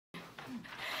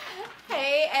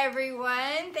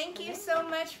everyone. Thank you so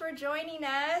much for joining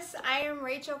us. I am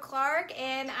Rachel Clark,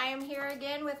 and I am here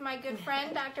again with my good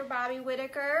friend, Dr. Bobby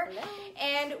Whitaker. Hello.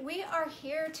 And we are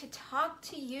here to talk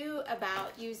to you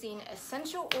about using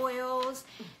essential oils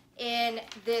in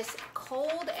this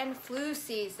cold and flu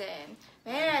season.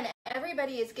 Man,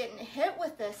 everybody is getting hit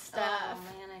with this stuff. Oh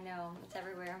man, I know. It's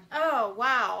everywhere. Oh,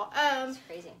 wow. It's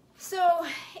crazy. So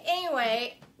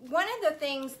anyway, one of the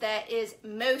things that is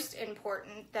most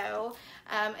important though,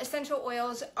 essential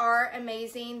oils are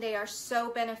amazing. They are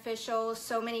so beneficial,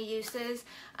 so many uses,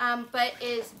 but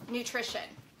is nutrition.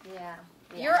 Yeah.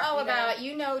 You're all about,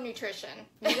 you know, nutrition.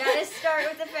 You got to start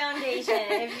with the foundation.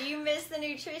 If you miss the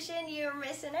nutrition, you're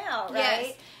missing out,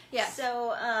 right? Yes.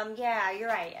 So, yeah, you're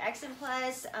right. Excellent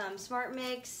Plus, Smart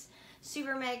Mix,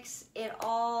 Super Mix, it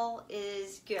all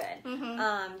is good.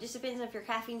 Mm-hmm. Just depends on if you're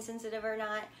caffeine sensitive or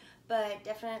not. But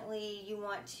definitely you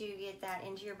want to get that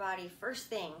into your body first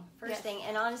thing.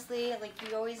 And honestly, like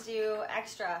you always do,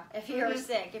 extra if you're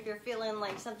sick, if you're feeling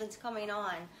like something's coming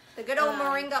on. The good old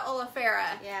Moringa oleifera.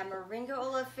 Yeah, Moringa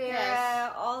oleifera,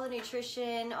 Yes. all the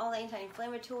nutrition, all the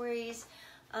anti-inflammatories.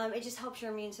 It just helps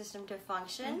your immune system to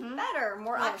function better,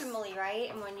 more optimally, right?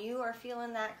 And when you are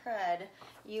feeling that crud,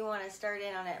 you want to start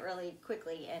in on it really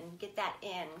quickly and get that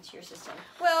into your system.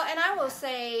 Well, and I will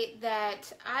say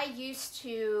that I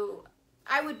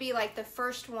would be like the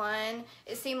first one.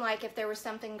 It seemed like if there was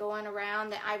something going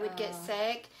around that I would get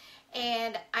sick,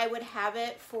 and I would have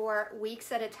it for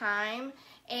weeks at a time,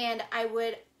 and I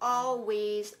would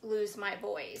always lose my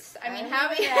voice. I mean, how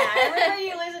many? Yeah, I remember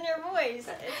you losing your voice.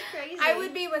 It's crazy. I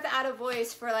would be without a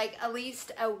voice for like at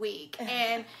least a week.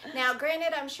 And now,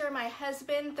 granted, I'm sure my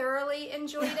husband thoroughly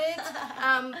enjoyed it,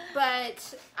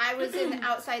 but I was in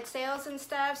outside sales and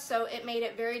stuff, so it made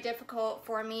it very difficult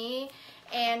for me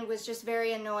and was just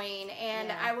very annoying.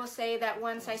 And I will say that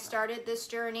once I started this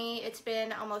journey, it's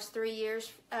been almost 3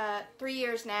 years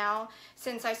now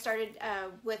since I started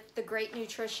with the great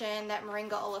nutrition that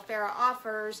Moringa oleifera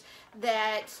offers,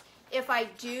 that if I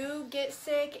do get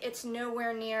sick, it's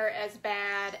nowhere near as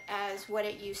bad as what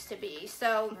it used to be.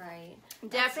 So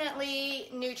definitely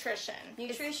nutrition.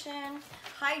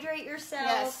 Hydrate yourself.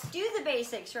 Yes. Do the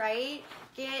basics, right?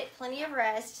 Get plenty of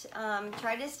rest.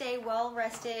 Try to stay well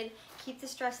rested. Keep the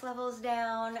stress levels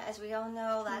down. As we all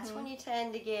know, that's when you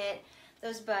tend to get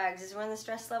those bugs, is when the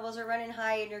stress levels are running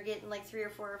high and you're getting like 3 or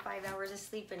 4 or 5 hours of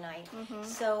sleep a night.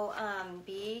 So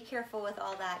be careful with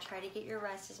all that. Try to get your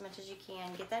rest as much as you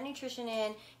can. Get that nutrition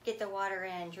in. Get the water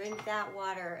in. Drink that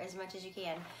water as much as you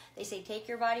can. They say take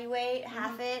your body weight,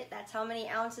 half it. That's how many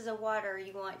ounces of water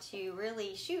you want to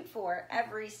really shoot for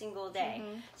every single day.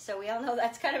 So we all know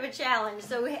that's kind of a challenge.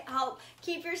 So help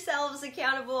keep yourselves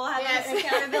accountable. Have an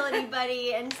accountability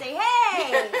buddy and say,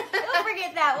 hey, don't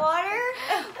forget that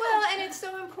water. Well, and it's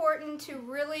so important to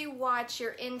really watch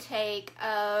your intake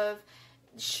of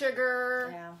sugar.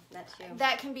 Yeah, that's true.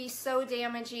 That can be so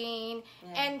damaging,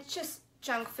 and just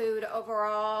junk food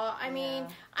overall. I mean,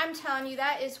 I'm telling you,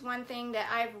 that is one thing that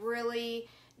I've really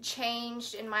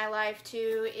changed in my life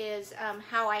too, is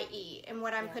how I eat and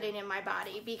what I'm putting in my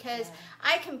body, because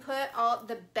I can put all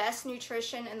the best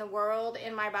nutrition in the world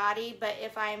in my body, but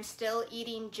if I'm still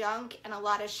eating junk and a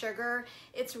lot of sugar,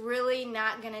 it's really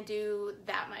not going to do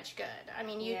that much good. I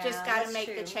mean, you just got to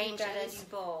make the changes. You got to do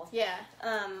both. Yeah.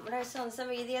 What I was telling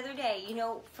somebody the other day, you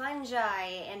know, fungi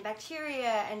and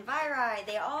bacteria and viri,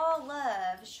 they all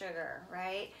love sugar,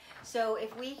 right? So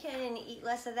if we can eat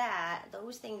less of that,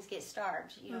 those things get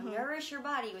starved. You know, nourish your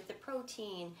body with the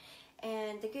protein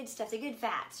and the good stuff, the good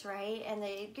fats, right? And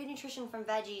the good nutrition from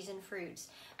veggies and fruits.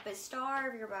 But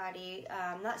starve your body,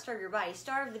 not starve your body,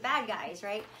 starve the bad guys,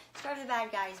 right? Starve the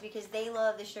bad guys because they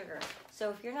love the sugar.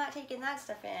 So if you're not taking that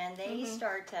stuff in, they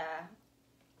start to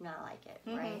not like it,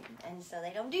 right? And so they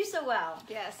don't do so well.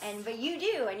 Yes. But you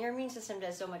do, and your immune system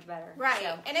does so much better. Right.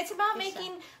 So, and it's about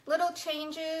making little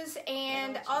changes,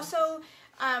 and also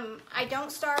I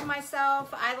don't starve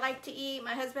myself. I like to eat.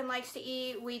 My husband likes to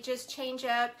eat. We just change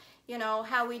up, you know,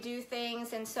 how we do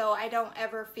things, and so I don't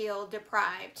ever feel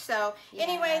deprived. So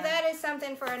anyway, that is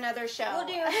something for another show. We'll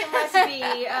do some recipe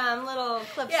little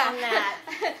clips on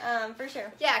that, for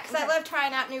sure. Yeah, because I love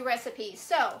trying out new recipes.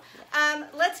 So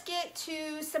let's get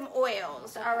to some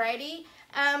oils, alrighty?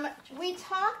 We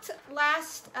talked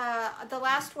the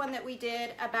last one that we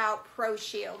did about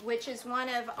ProShield, which is one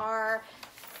of our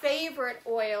favorite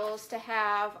oils to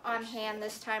have on hand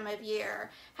this time of year.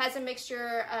 Has a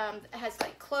mixture, has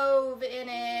like clove in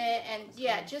it,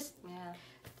 and just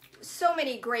so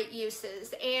many great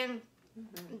uses. And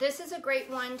this is a great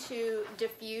one to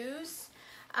diffuse.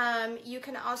 You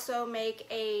can also make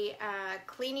a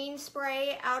cleaning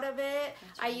spray out of it.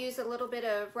 I use a little bit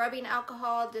of rubbing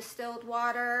alcohol, distilled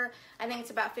water. I think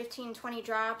it's about 15-20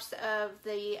 drops of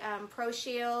the Pro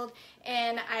Shield,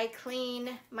 and I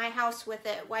clean my house with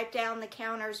it, wipe down the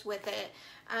counters with it.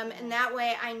 And that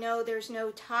way I know there's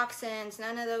no toxins,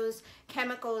 none of those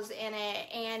chemicals in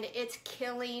it, and it's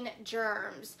killing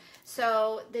germs.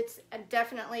 So it's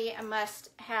definitely a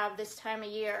must-have this time of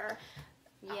year.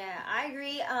 Yeah, I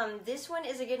agree. This one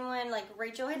is a good one. Like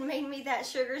Rachel had made me that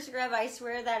sugar scrub. I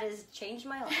swear that has changed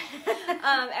my life.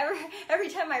 Every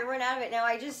time I run out of it now,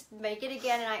 I just make it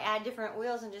again and I add different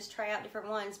oils and just try out different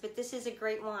ones. But this is a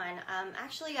great one.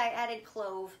 Actually, I added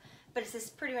clove, but it's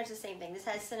pretty much the same thing. This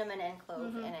has cinnamon and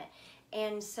clove in it.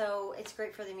 And so it's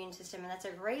great for the immune system, and that's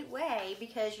a great way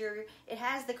because it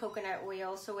has the coconut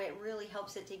oil, so it really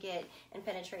helps it to get and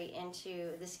penetrate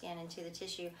into the skin, into the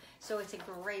tissue. So it's a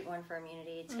great one for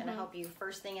immunity. It's going to help you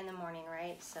first thing in the morning,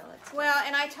 right? So it's well,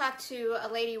 and I talked to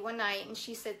a lady one night, and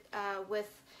she said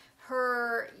with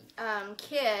her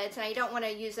kids, and I don't want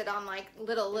to use it on like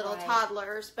little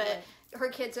toddlers, but her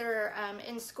kids are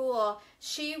in school,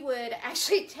 she would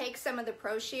actually take some of the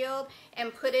Pro Shield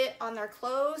and put it on their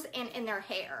clothes and in their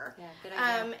hair. Yeah, good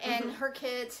idea. And her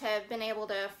kids have been able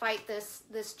to fight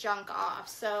this junk off.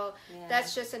 So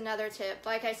that's just another tip.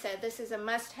 Like I said, this is a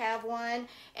must-have one.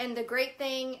 And the great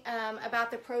thing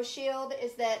about the Pro Shield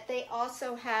is that they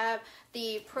also have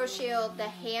the Pro Shield, the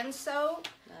hand soap.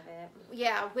 Love it.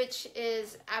 Yeah, which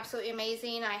is absolutely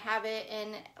amazing. I have it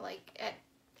in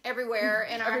everywhere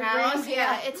in our house.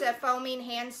 Yeah, it's a foaming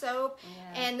hand soap,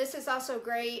 and this is also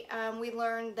great. We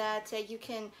learned that you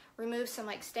can remove some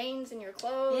stains in your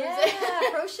clothes. Yeah,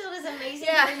 Pro Shield is amazing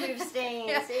to remove stains.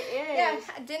 It is. Yeah,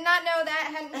 I did not know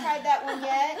that. Hadn't tried that one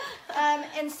yet.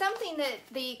 And something that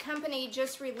the company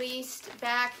just released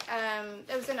back,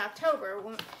 it was in October,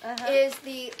 is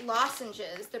the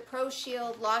lozenges, the Pro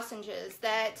Shield lozenges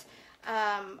that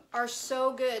are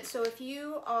so good. So if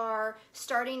you are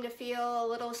starting to feel a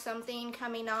little something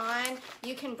coming on,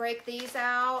 you can break these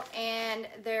out, and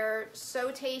they're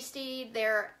so tasty.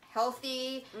 They're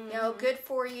healthy, good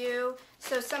for you.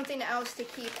 So something else to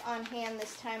keep on hand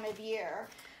this time of year.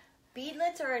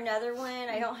 Beadlets are another one.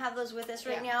 I don't have those with us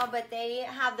right now, but they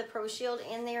have the Pro Shield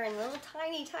in there in little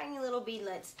tiny little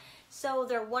beadlets. So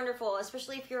they're wonderful,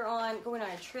 especially if you're going on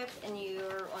a trip and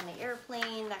you're on the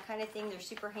airplane, that kind of thing. They're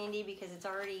super handy because it's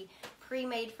already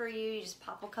pre-made for you. You just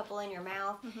pop a couple in your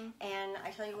mouth. And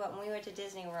I tell you what, when we went to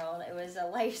Disney World, it was a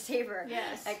lifesaver.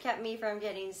 Yes. It kept me from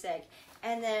getting sick.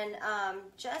 And then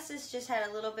Justice just had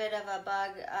a little bit of a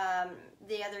bug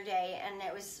the other day, and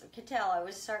could tell I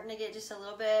was starting to get just a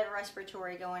little bit of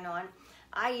respiratory going on.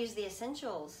 I use the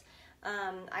Essentials.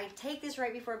 I take this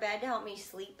right before bed to help me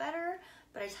sleep better.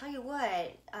 But I tell you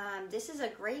what, this is a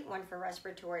great one for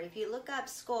respiratory. If you look up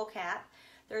Skullcap,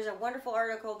 there's a wonderful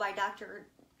article by Dr.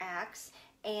 Axe,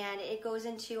 and it goes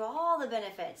into all the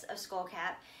benefits of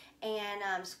Skullcap.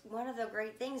 And one of the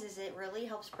great things is it really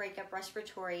helps break up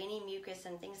respiratory, any mucus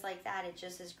and things like that. It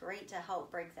just is great to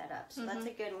help break that up. So that's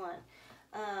a good one.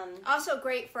 Also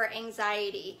great for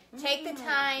anxiety. Take the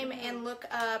time and look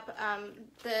up,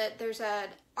 there's an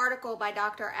article by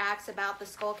Dr. Axe about the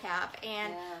Skullcap,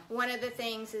 and one of the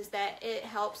things is that it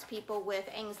helps people with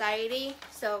anxiety.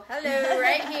 So hello,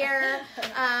 right here.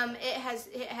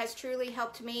 It has truly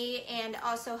helped me, and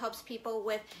also helps people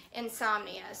with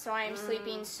insomnia. So I am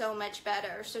sleeping so much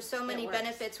better. So many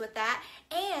benefits with that,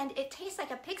 and it tastes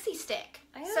like a pixie stick.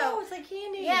 I know, it's like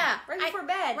candy. Yeah, right before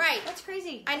bed. Right, that's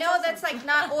crazy. I know that's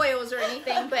not oils or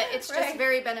anything, but it's just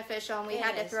very beneficial, and we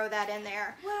had to throw that in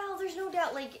there. Well, there's no doubt.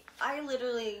 I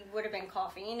literally would have been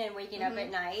coughing and waking up at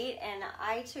night, and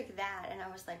I took that, and I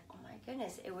was like, oh my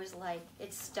goodness, it was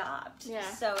it stopped. Yeah.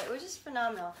 So it was just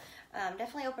phenomenal.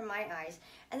 Definitely opened my eyes.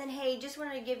 And then, hey, just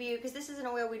wanted to give you, because this is an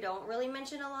oil we don't really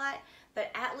mention a lot,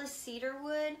 but Atlas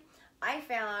Cedarwood, I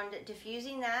found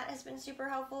diffusing that has been super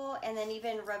helpful, and then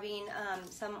even rubbing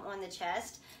some on the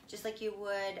chest, just like you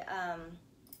would,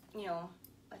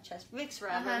 a chest Vicks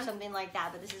rub or something like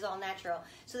that, but this is all natural.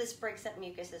 So this breaks up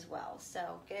mucus as well.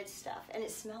 So good stuff. And it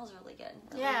smells really good.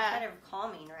 Really kind of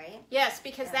calming, right? Yes,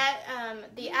 because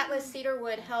the Atlas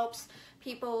Cedarwood helps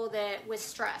people with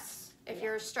stress. If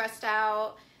you're stressed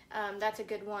out, that's a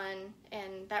good one.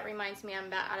 And that reminds me I'm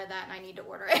about out of that and I need to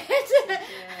order it.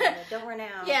 Don't run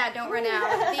out. Yeah, don't run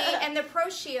out. And the Pro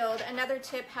Shield, another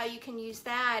tip how you can use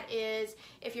that is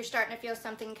if you're starting to feel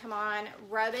something come on,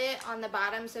 rub it on the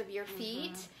bottoms of your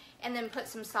feet and then put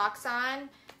some socks on.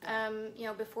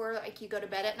 before like you go to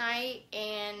bed at night.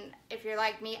 And if you're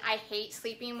like me, I hate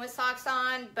sleeping with socks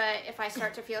on, but if I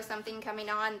start to feel something coming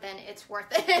on, then it's worth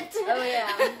it. Oh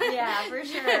yeah, for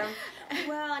sure.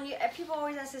 Well, and people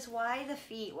always ask us, why the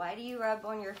feet? Why do you rub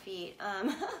on your feet?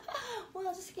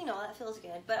 Well, just that feels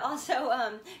good. But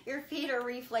also, your feet are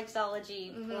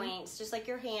reflexology points, just like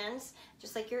your hands,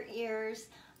 just like your ears.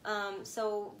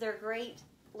 So they're great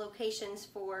locations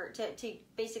to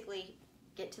basically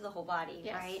get to the whole body,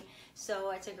 right?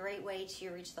 So it's a great way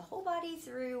to reach the whole body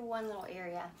through one little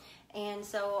area. And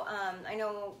so I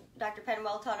know Dr.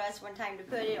 Penwell taught us one time to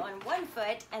put it on one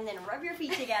foot and then rub your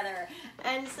feet together.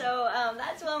 And so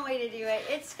that's one way to do it.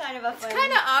 It's kind of a fun... It's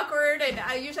kind of awkward, and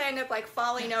I usually end up like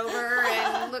falling over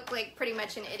and look like pretty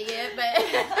much an idiot, but...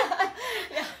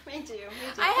 Yeah, me too.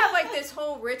 I have like this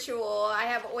whole ritual. I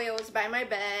have oils by my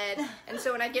bed, and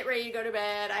so when I get ready to go to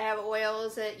bed, I have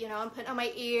oils that, I'm putting on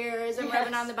my ears and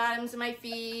rubbing on the bottoms of my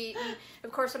feet. And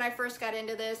of course, when I first got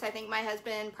into this, I think my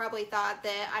husband probably thought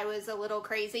that I was a little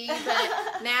crazy,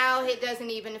 but now it doesn't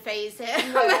even faze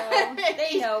him. No,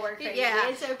 they know we're crazy. Yeah.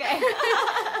 It's okay.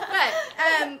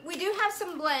 But we do have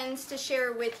some blends to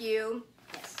share with you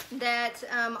that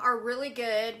are really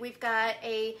good. We've got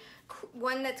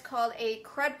one that's called a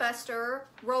Crud Buster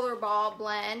Rollerball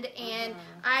Blend, and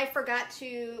I forgot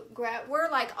to grab. We're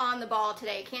like on the ball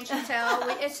today, can't you tell?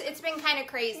 It's been kind of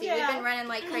crazy. We've been running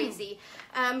like crazy.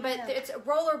 But it's a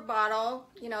roller bottle.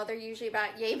 They're usually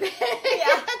about yay big.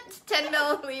 It's 10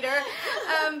 milliliter.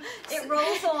 It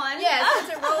rolls on. Yes,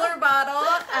 it's a roller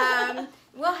bottle.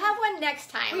 We'll have one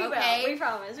next time. Okay, we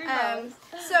promise. We promise.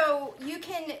 So you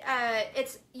can.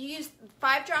 You use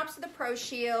 5 drops of the Pro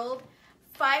Shield,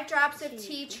 5 drops of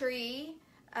tea tree,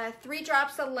 3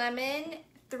 drops of lemon,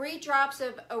 3 drops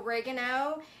of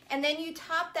oregano, and then you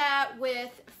top that with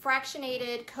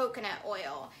fractionated coconut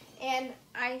oil. And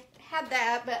I had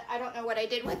that, but I don't know what I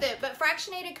did with it. But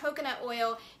fractionated coconut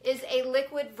oil is a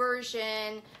liquid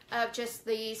version of just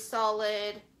the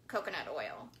solid coconut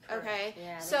oil. Okay.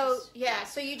 Yeah,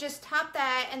 so you just top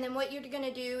that, and then what you're going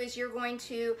to do is you're going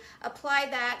to apply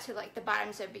that to like the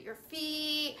bottoms of your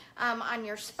feet, on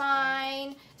your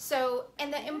spine. So,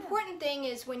 and the important thing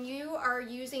is when you are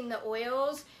using the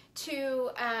oils to,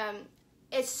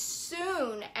 as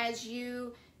soon as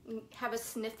you have a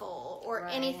sniffle or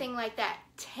anything like that,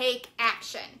 take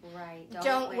action. Right.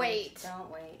 Don't wait.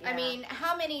 Don't wait. Yeah. I mean,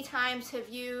 how many times have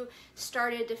you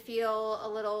started to feel a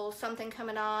little something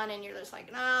coming on and you're just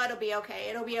like, no, it'll be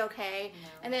okay. No.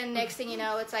 And then next thing you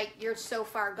know, it's like you're so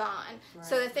far gone. Right.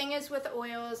 So the thing is with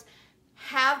oils,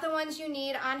 have the ones you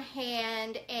need on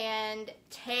hand and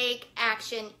take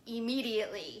action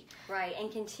immediately. Right,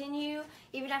 and continue,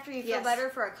 even after you feel better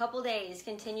for a couple days,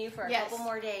 continue for a couple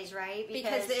more days, right?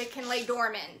 Because it can lay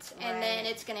dormant, and then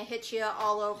it's going to hit you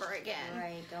all over again.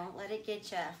 Right, don't let it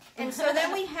get you. And so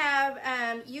then we have,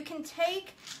 you can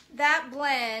take that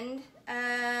blend,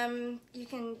 you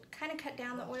can kind of cut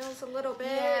down the oils a little bit.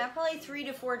 Yeah, probably 3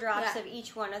 to 4 drops of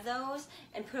each one of those,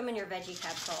 and put them in your veggie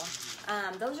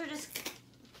capsule. Those are just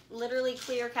literally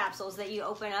clear capsules that you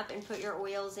open up and put your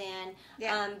oils in.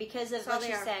 Because of what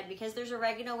you said, because there's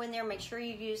oregano in there, make sure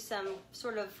you use some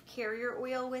sort of carrier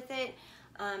oil with it.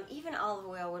 Even olive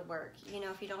oil would work,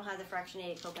 if you don't have the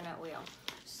fractionated coconut oil.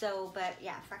 So, but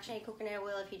yeah, fractionated coconut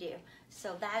oil if you do.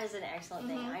 So that is an excellent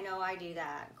thing. I know I do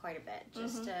that quite a bit.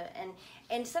 Just to,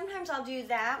 and sometimes I'll do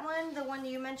that one, the one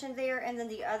you mentioned there, and then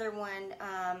the other one,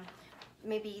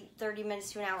 maybe 30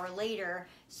 minutes to an hour later.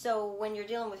 So when you're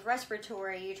dealing with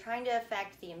respiratory, you're trying to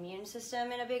affect the immune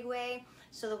system in a big way.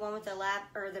 So the one with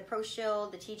the Pro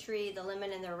Shield, the tea tree, the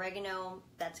lemon, and the oregano,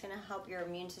 that's going to help your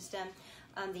immune system.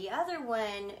 The other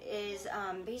one is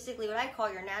basically what I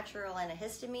call your natural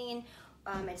antihistamine.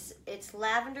 It's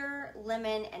lavender,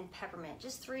 lemon, and peppermint.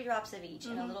 Just 3 drops of each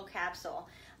in a little capsule.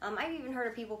 I've even heard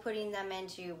of people putting them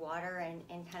into water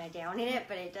and kind of downing it,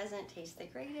 but it doesn't taste the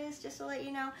greatest, just to let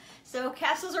you know. So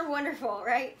capsules are wonderful,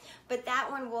 right? But that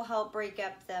one will help break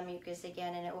up the mucus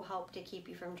again, and it will help to keep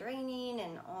you from draining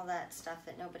and all that stuff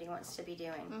that nobody wants to be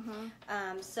doing.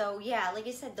 So yeah, like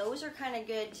I said, those are kind of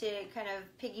good to kind of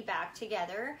piggyback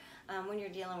together when you're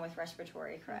dealing with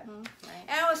respiratory crud. Right?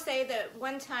 And I will say that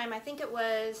one time, I think it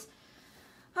was,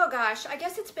 oh gosh, I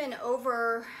guess it's been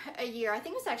over a year. I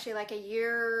think it was actually like a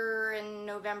year in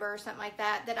November or something like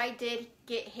that, that I did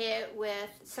get hit with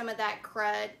some of that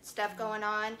crud stuff going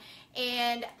on.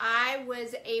 And I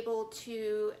was able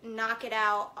to knock it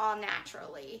out all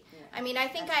naturally. Yeah. I mean, I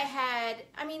think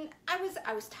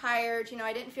I was tired,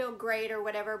 I didn't feel great or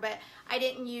whatever, but I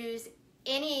didn't use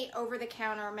any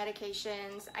over-the-counter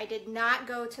medications. I did not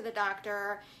go to the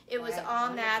doctor. It was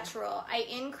all natural. I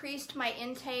increased my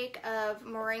intake of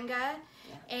moringa,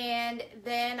 and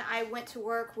then I went to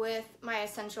work with my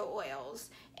essential oils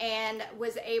and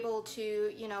was able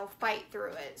to, you know, fight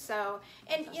through it. So,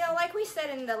 and you know, like we said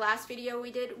in the last video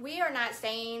we did, we are not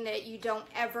saying that you don't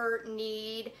ever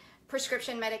need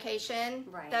prescription medication.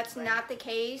 That's not the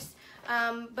case.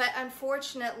 But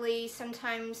unfortunately,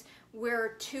 sometimes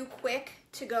we're too quick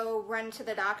to go run to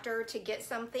the doctor to get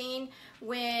something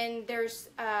when there's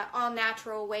all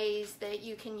natural ways that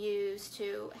you can use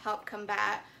to help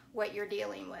combat what you're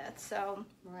dealing with. So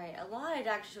a lot of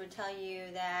doctors would tell you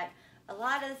that a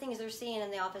lot of the things they're seeing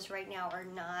in the office right now are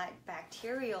not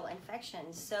bacterial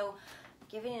infections. So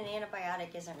giving an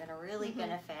antibiotic isn't going to really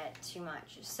benefit too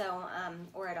much, so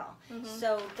or at all.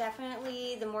 So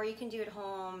definitely, the more you can do at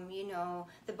home, you know,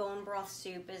 the bone broth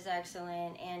soup is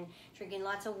excellent, and drinking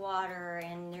lots of water,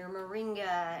 and your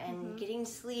moringa, and getting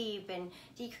sleep, and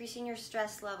decreasing your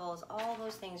stress levels. All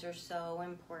those things are so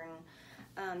important.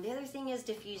 The other thing is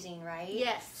diffusing, right?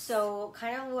 Yes. So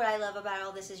kind of what I love about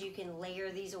all this is you can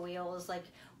layer these oils, like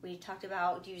we talked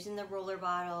about using the roller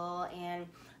bottle and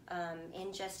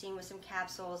ingesting with some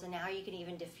capsules, and now you can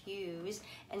even diffuse.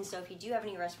 And so if you do have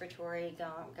any respiratory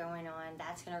going on,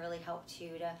 that's going to really help too,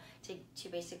 to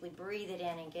basically breathe it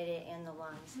in and get it in the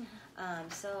lungs.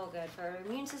 So good for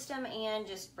immune system and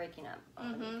just breaking up all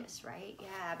the mucus, right?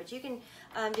 Yeah, but you can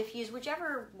diffuse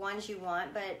whichever ones you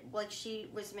want, but like she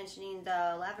was mentioning,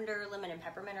 the lavender, lemon, and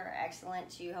peppermint are excellent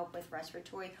to help with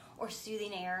respiratory, or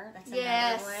soothing air. That's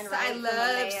another one, right? I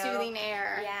love soothing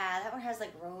air. Yeah, that one has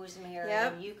like rosemary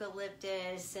and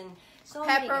eucalyptus and so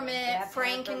peppermint, many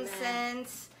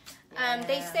frankincense.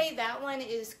 They say that one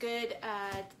is good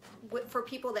for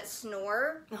people that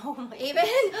snore. Oh my even.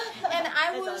 And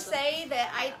I will say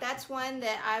that that's one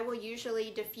that I will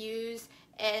usually diffuse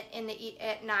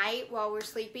at night while we're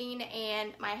sleeping,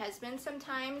 and my husband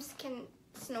sometimes can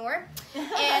snore.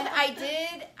 And I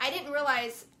didn't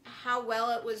realize how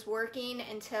well it was working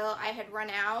until I had run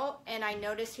out, and I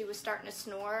noticed he was starting to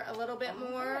snore a little bit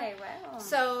more. Wow.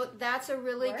 So that's a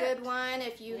really good one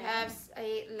if you have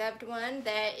a loved one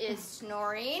that is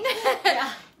snoring.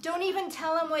 Don't even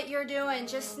tell them what you're doing.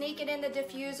 Just sneak it in the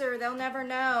diffuser. They'll never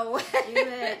know. Do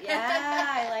it. Yeah,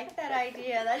 I like that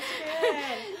idea. That's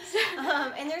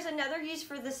good. And there's another use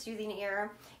for the soothing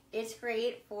air. It's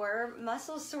great for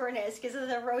muscle soreness because of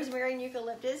the rosemary and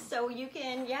eucalyptus. So you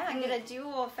can, get a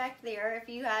dual effect there if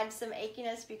you had some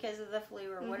achiness because of the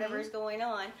flu or whatever's going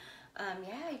on.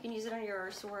 You can use it on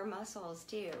your sore muscles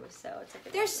too. So it's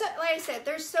like like I said,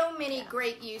 there's so many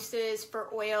great uses for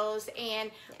oils,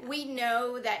 and we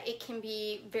know that it can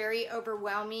be very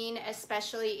overwhelming,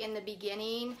 especially in the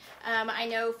beginning. I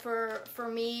know for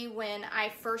me, when I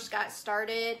first got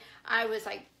started, I was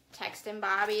like texting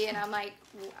Bobby, and I'm like,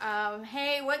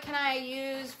 hey, what can I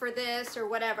use for this or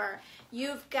whatever?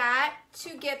 You've got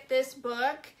to get this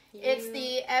book. It's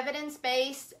the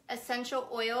Evidence-Based Essential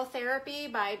Oil Therapy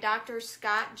by Dr.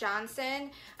 Scott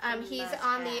Johnson. He's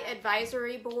on the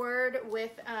advisory board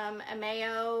with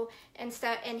AMAO and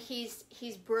stuff, and he's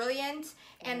brilliant.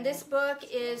 And this book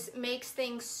makes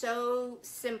things so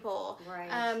simple.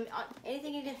 Right.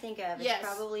 Anything you can think of is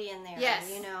probably in there.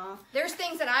 Yes. You know, there's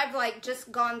things that I've like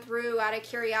just gone through out of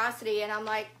curiosity, and I'm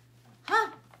like,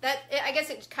 I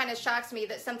guess it kind of shocks me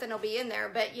that something will be in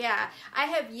there, but yeah, I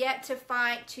have yet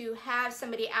to have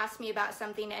somebody ask me about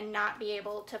something and not be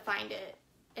able to find it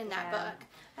in that book.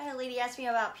 I had a lady ask me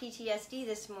about PTSD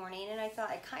this morning, and I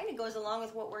thought it kind of goes along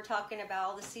with what we're talking about,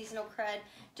 all the seasonal crud,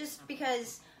 just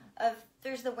because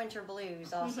there's the winter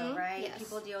blues also, right? Yes.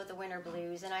 People deal with the winter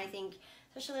blues, and I think,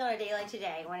 especially on a day like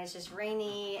today when it's just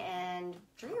rainy and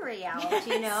dreary out,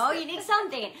 you know, you need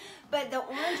something. But the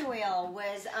orange oil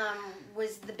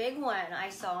was the big one I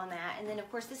saw on that. And then,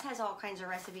 of course, this has all kinds of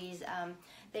recipes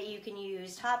that you can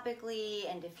use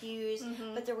topically and diffuse.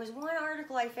 But there was one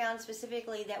article I found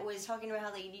specifically that was talking about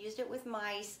how they used it with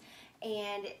mice,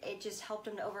 and it just helped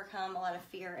them to overcome a lot of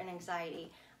fear and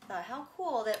anxiety. I thought, how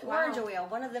cool that orange oil,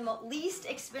 one of the least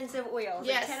expensive oils,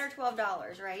 like $10 or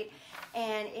 $12, right?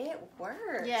 And it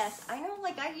works. Yes. I know,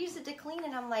 like, I use it to clean,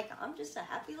 and I'm like, I'm just a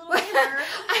happy little cleaner.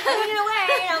 Cleaning away,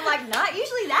 and I'm like, not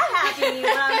usually that happy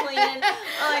when I'm cleaning.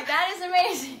 I'm like, that is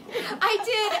amazing. I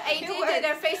did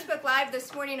a Facebook Live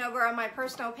this morning over on my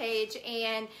personal page,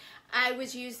 and I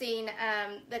was using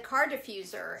the car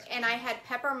diffuser, and I had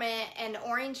peppermint and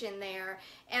orange in there.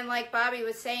 And like Bobby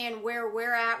was saying, where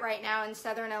we're at right now in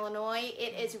Southern Illinois,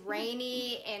 it is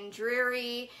rainy and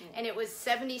dreary, and it was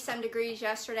 70-some degrees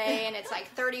yesterday, and it's like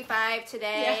 35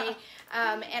 today.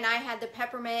 And I had the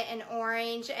peppermint and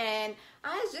orange, and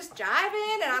I was just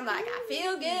driving, and I'm like, I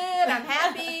feel good, I'm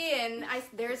happy, and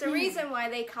there's a reason why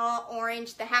they call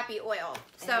orange the happy oil.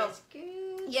 So.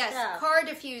 Yes, stuff. Car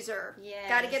diffuser. Yes.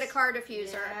 Got to get a car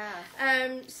diffuser.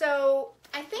 Yeah. So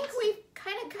I think we've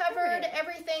kind of covered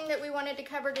everything that we wanted to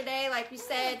cover today. Like we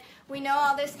said, we know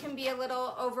all this can be a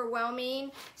little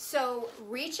overwhelming. So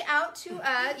reach out to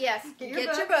us. Yes, get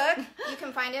your book. You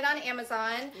can find it on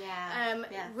Amazon.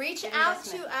 Reach out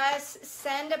to us.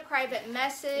 Send a private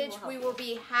message. We will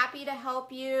be happy to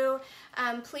help you.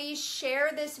 Please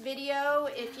share this video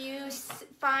if you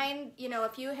find,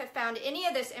 if you have found any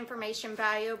of this information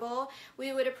valuable.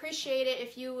 We would appreciate it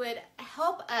if you would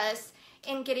help us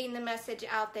in getting the message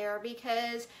out there,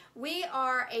 because we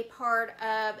are a part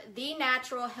of the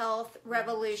natural health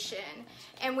revolution,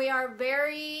 and we are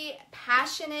very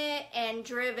passionate and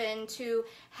driven to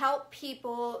help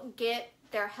people get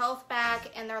their health back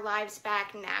and their lives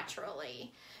back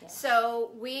naturally.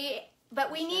 So we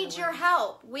need your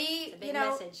help.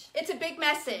 Message. It's a big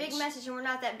message. It's a big message, and we're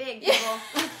not that big, people.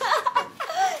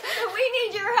 So we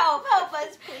need your help. Help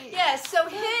us, please. Yes, so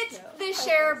hit the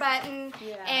share button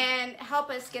and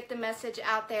help us get the message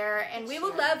out there. And we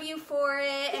will love you for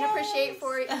it and appreciate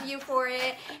you for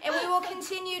it. And we will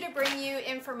continue to bring you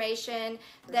information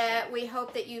that we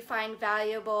hope that you find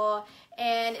valuable.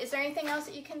 And is there anything else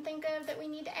that you can think of that we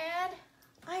need to add?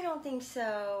 I don't think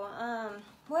so.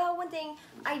 Well, one thing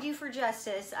I do for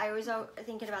Justice, I was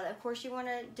thinking about that. Of course, you want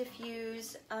to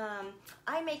diffuse.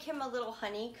 I make him a little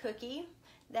honey cookie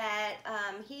that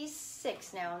he's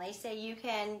 6 now, and they say you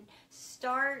can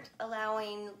start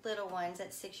allowing little ones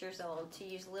at 6 years old to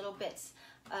use little bits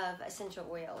of essential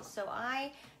oils. So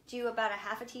I do about a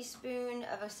half a teaspoon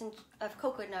of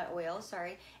coconut oil,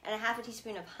 and a half a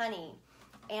teaspoon of honey,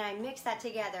 and I mix that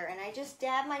together, and I just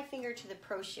dab my finger to the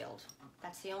Pro Shield.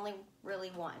 That's the only really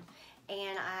one.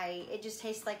 And it just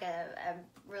tastes like a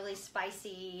really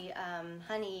spicy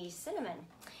honey cinnamon.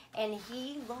 And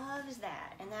he loves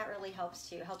that, and that really helps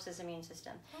too. Helps his immune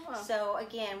system. Oh. So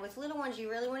again, with little ones, you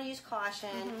really want to use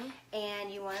caution,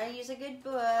 and you want to use a good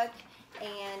book,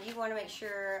 and you want to make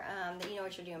sure that you know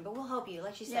what you're doing. But we'll help you,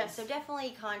 like you said. So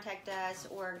definitely contact us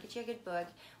or get you a good book.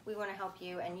 We want to help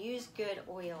you, and use good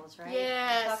oils, right?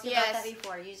 Yes, we talked about that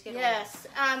before. Use good oils.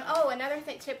 Another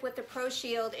tip with the Pro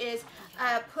Shield is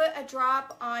put a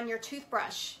drop on your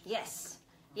toothbrush. Yes.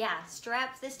 Yeah,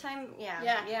 straps this time.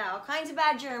 Yeah, all kinds of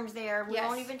bad germs there. We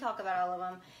won't even talk about all of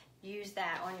them. Use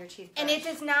that on your toothbrush. And it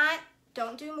does not.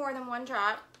 Don't do more than 1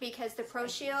 drop, because the Pro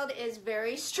Shield is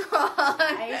very strong.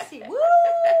 I see. Woo!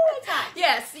 It's hot.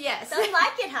 Yes. Some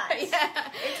like it hot.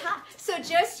 It's hot. So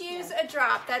just use a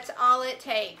drop. That's all it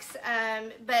takes.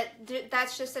 But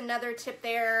that's just another tip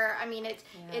there. I mean,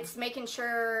 it's making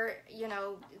sure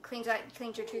cleans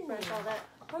your toothbrush, all that.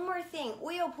 One more thing,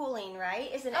 oil pulling, right,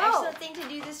 is an excellent thing to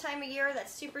do this time of year.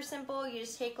 That's super simple. You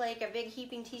just take like a big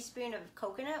heaping teaspoon of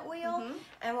coconut oil,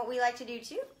 and what we like to do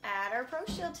too, add our Pro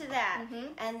Shield to that,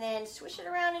 and then swish it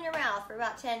around in your mouth for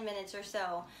about 10 minutes or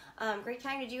so. Great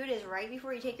time to do it is right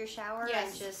before you take your shower,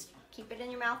 and just keep it in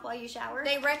your mouth while you shower.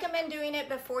 They recommend doing it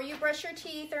before you brush your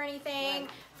teeth or anything.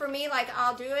 For me,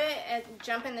 I'll do it and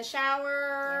jump in the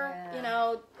shower,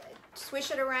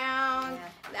 swish it around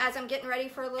as I'm getting ready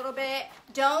for a little bit.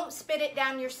 Don't spit it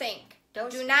down your sink.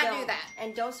 Do not do that.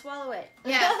 And don't swallow it.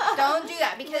 Yeah, don't do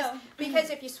that, because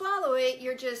if you swallow it,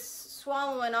 you're just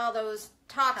swallowing all those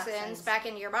toxins back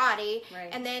into your body.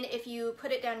 And then if you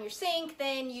put it down your sink,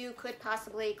 then you could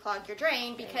possibly clog your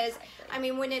drain, because I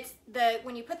mean, when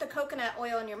you put the coconut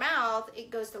oil in your mouth,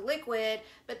 it goes to liquid,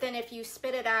 but then if you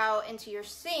spit it out into your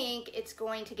sink, it's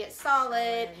going to get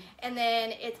solid, and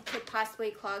then it could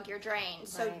possibly clog your drain.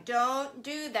 So don't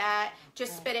do that.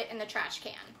 Just spit it in the trash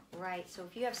can. Right, so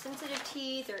if you have sensitive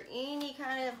teeth or any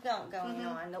kind of gunk going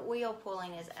on, the oil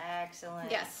pulling is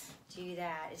excellent. Yes. Do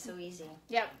that. It's so easy.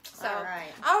 Yep. So,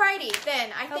 alrighty,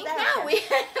 then I think now we're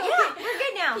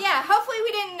good now. Yeah, hopefully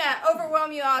we didn't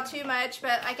overwhelm you all too much,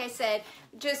 but like I said,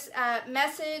 just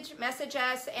message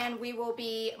us, and we will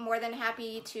be more than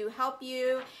happy to help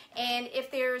you. And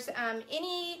if there's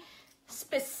any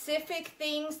specific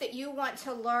things that you want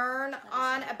to learn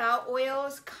on about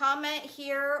oils, comment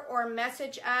here or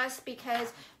message us,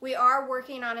 because we are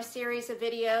working on a series of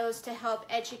videos to help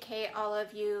educate all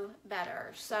of you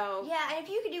better. So yeah, and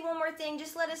if you could do one more thing,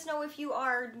 just let us know if you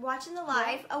are watching the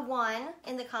live, a 1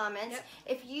 in the comments. Yep.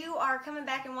 If you are coming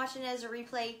back and watching it as a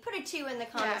replay, put a 2 in the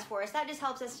comments for us. That just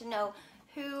helps us to know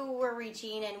who we're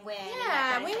reaching and when.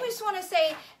 Yeah, and we kind of just want to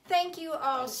say thank you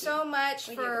all so much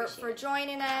We do for appreciate it.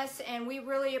 joining us, and we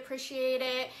really appreciate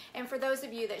it. And for those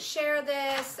of you that share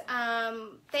this,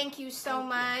 thank you so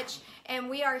much. And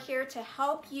we are here to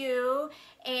help you,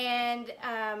 and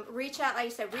reach out, like I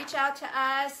said, reach out to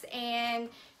us, and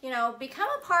become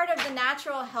a part of the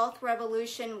natural health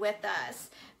revolution with us,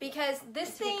 because this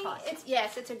thing,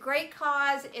 it's a great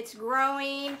cause. It's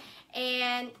growing,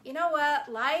 and you know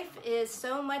what? Life is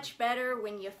so much better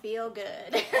when you feel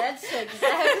good. That's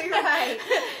exactly right.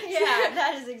 Yeah,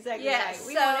 that is exactly right.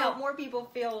 We want to help more people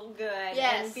feel good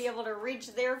and be able to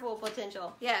reach their full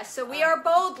potential. Yes, so we are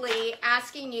boldly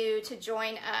asking you to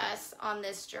join us on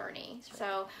this journey.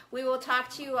 So we will talk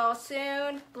to you all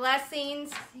soon.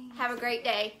 Blessings. Have a great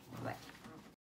day. Bye.